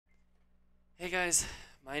Hey guys,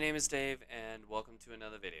 my name is Dave and welcome to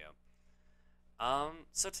another video.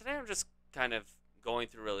 So today I'm just kind of going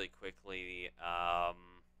through really quickly,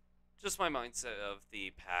 just my mindset of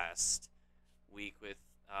the past week with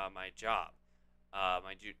my job,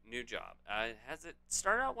 new job. Has it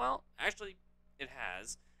started out well? Actually, it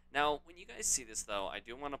has. Now, when you guys see this though, I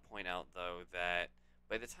do want to point out though that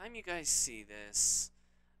by the time you guys see this,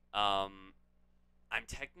 um, I'm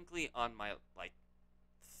technically on my like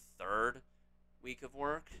third week of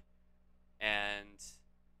work, and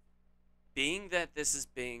being that this is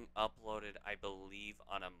being uploaded, I believe,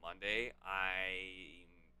 on a Monday,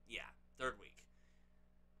 yeah, third week.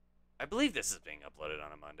 I believe this is being uploaded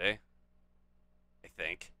on a Monday. I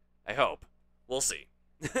think. I hope. We'll see.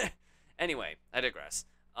 Anyway, I digress.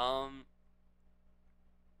 Um,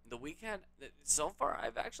 the weekend so far,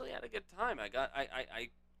 I've actually had a good time. I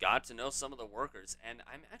got to know some of the workers, and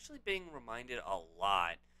I'm actually being reminded a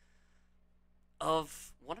lot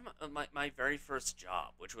of one of my very first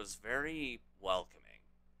job, which was very welcoming.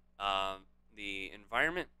 The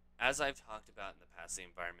environment, as I've talked about in the past, the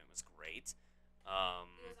environment was great.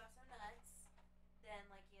 He was also nuts than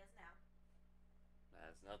like he is now. That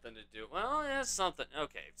has nothing to do. Well, it has something.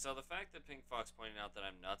 Okay, so the fact that Pink Fox pointed out that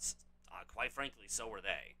I'm nuts, quite frankly, so were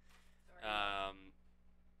they. So are you. Um,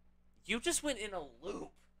 you just went in a loop.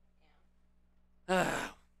 Yeah.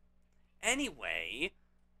 Anyway,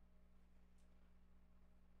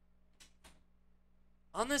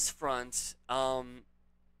 on this front,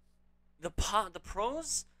 the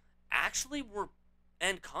pros actually were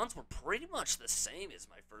and cons were pretty much the same as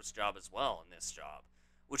my first job as well in this job,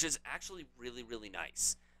 which is actually really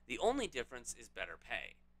nice. The only difference is better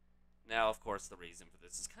pay. Now, of course, the reason for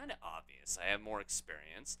this is kind of obvious. I have more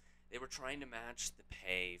experience. They were trying to match the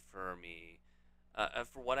pay for me,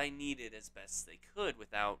 for what I needed as best they could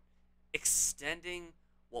without extending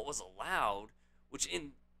what was allowed, which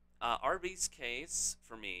in Arby's case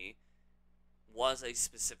for me was a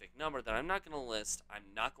specific number that I'm not going to list.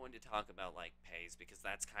 I'm not going to talk about like pays because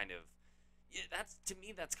that's kind of, yeah, that's to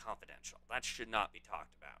me that's confidential. That should not be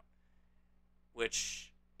talked about.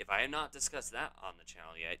 Which, if I have not discussed that on the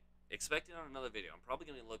channel yet, expect it on another video. I'm probably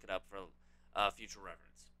going to look it up for future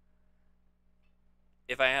reference.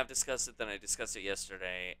 If I have discussed it, then I discussed it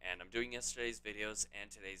yesterday, and I'm doing yesterday's videos and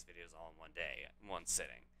today's videos all in one day, in one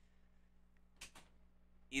sitting.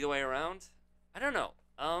 Either way around, I don't know.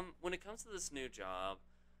 When it comes to this new job,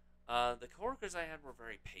 the coworkers I had were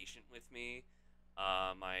very patient with me.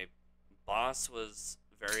 My boss was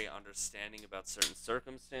very understanding about certain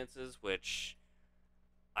circumstances, which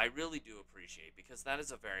I really do appreciate because that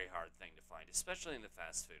is a very hard thing to find, especially in the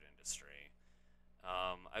fast food industry.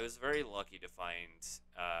 I was very lucky to find,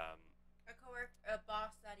 A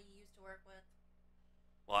boss that he used to work with.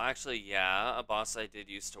 well, actually, yeah, a boss I did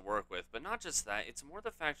used to work with, but not just that. It's more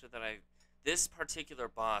the factor that this particular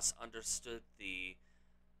boss understood the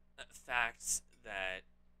fact that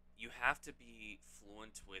you have to be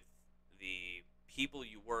fluent with the people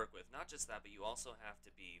you work with. Not just that, but you also have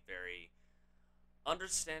to be very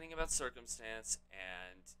understanding about circumstance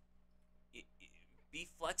and be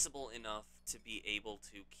flexible enough to be able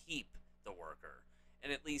to keep the worker.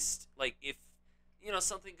 And at least, like, if,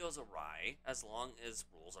 something goes awry, as long as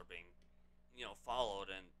rules are being, followed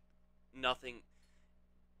and nothing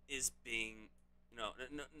is being,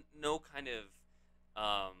 no kind of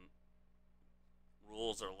um,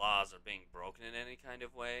 rules or laws are being broken in any kind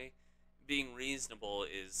of way, being reasonable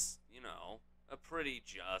is, a pretty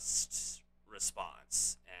just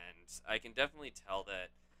response. And I can definitely tell that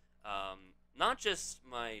not just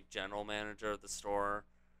my general manager of the store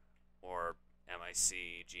or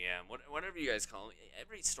MIC, GM, whatever you guys call it,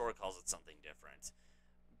 every store calls it something different.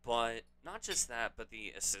 But not just that, but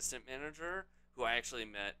the assistant manager, who I actually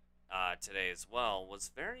met today as well,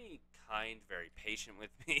 was very kind, very patient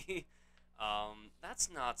with me. That's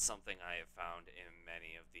not something I have found in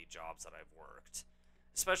many of the jobs that I've worked,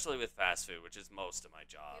 especially with fast food, which is most of my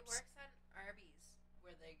He jobs. works at Arby's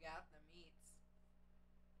where they got the meats.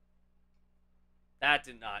 That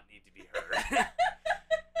did not need to be heard.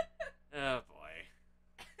 Oh boy.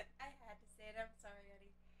 I had to say it. I'm sorry,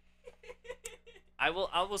 Eddie. I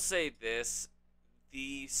will say this.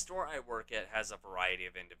 The store I work at has a variety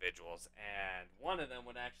of individuals, and one of them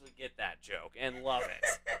would actually get that joke and love it.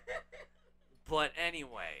 But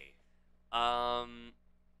anyway, I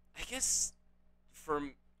guess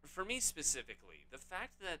for for me specifically, the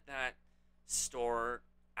fact that that store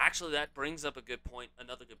actually that brings up a good point,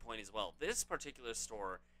 another good point as well. This particular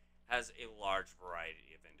store has a large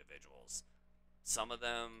variety of individuals. Some of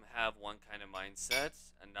them have one kind of mindset.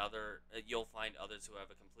 Another, you'll find others who have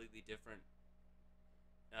a completely different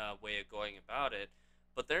way of going about it.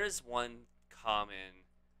 But there is one common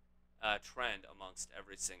trend amongst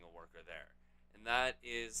every single worker there, and that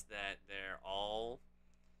is that they're all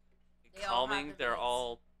They all have calming. They're events.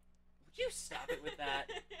 all. Would you stop it with that?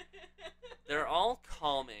 They're all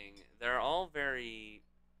calming. They're all very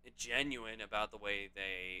genuine about the way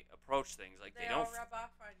they approach things. Like They they all don't rub off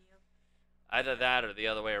on you. either that or the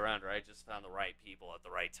other way around. Or I just found the right people at the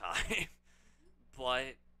right time.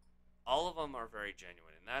 But all of them are very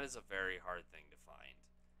genuine, and that is a very hard thing to find,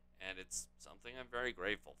 and it's something I'm very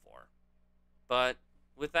grateful for. But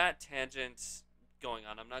with that tangent going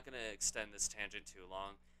on, I'm not going to extend this tangent too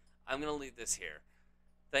long. I'm going to leave this here.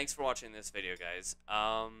 Thanks for watching this video, guys.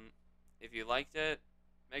 If you liked it,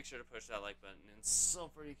 make sure to push that like button. And so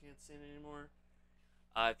far, you can't see it anymore.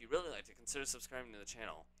 If you really liked it, consider subscribing to the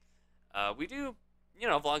channel. We do,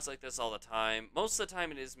 vlogs like this all the time. Most of the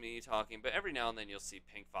time, it is me talking, but every now and then, you'll see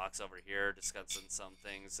Pink Fox over here discussing some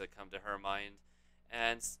things that come to her mind.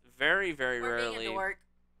 And very, very Or being a rarely. dork.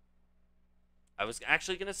 I was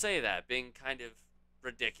actually going to say that, being kind of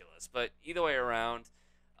ridiculous. But either way around,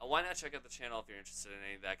 why not check out the channel if you're interested in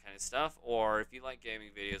any of that kind of stuff, or if you like gaming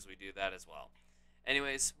videos, we do that as well.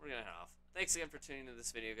 Anyways, we're going to head off. Thanks again for tuning into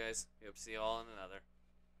this video, guys. We hope to see you all in another.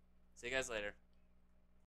 See you guys later.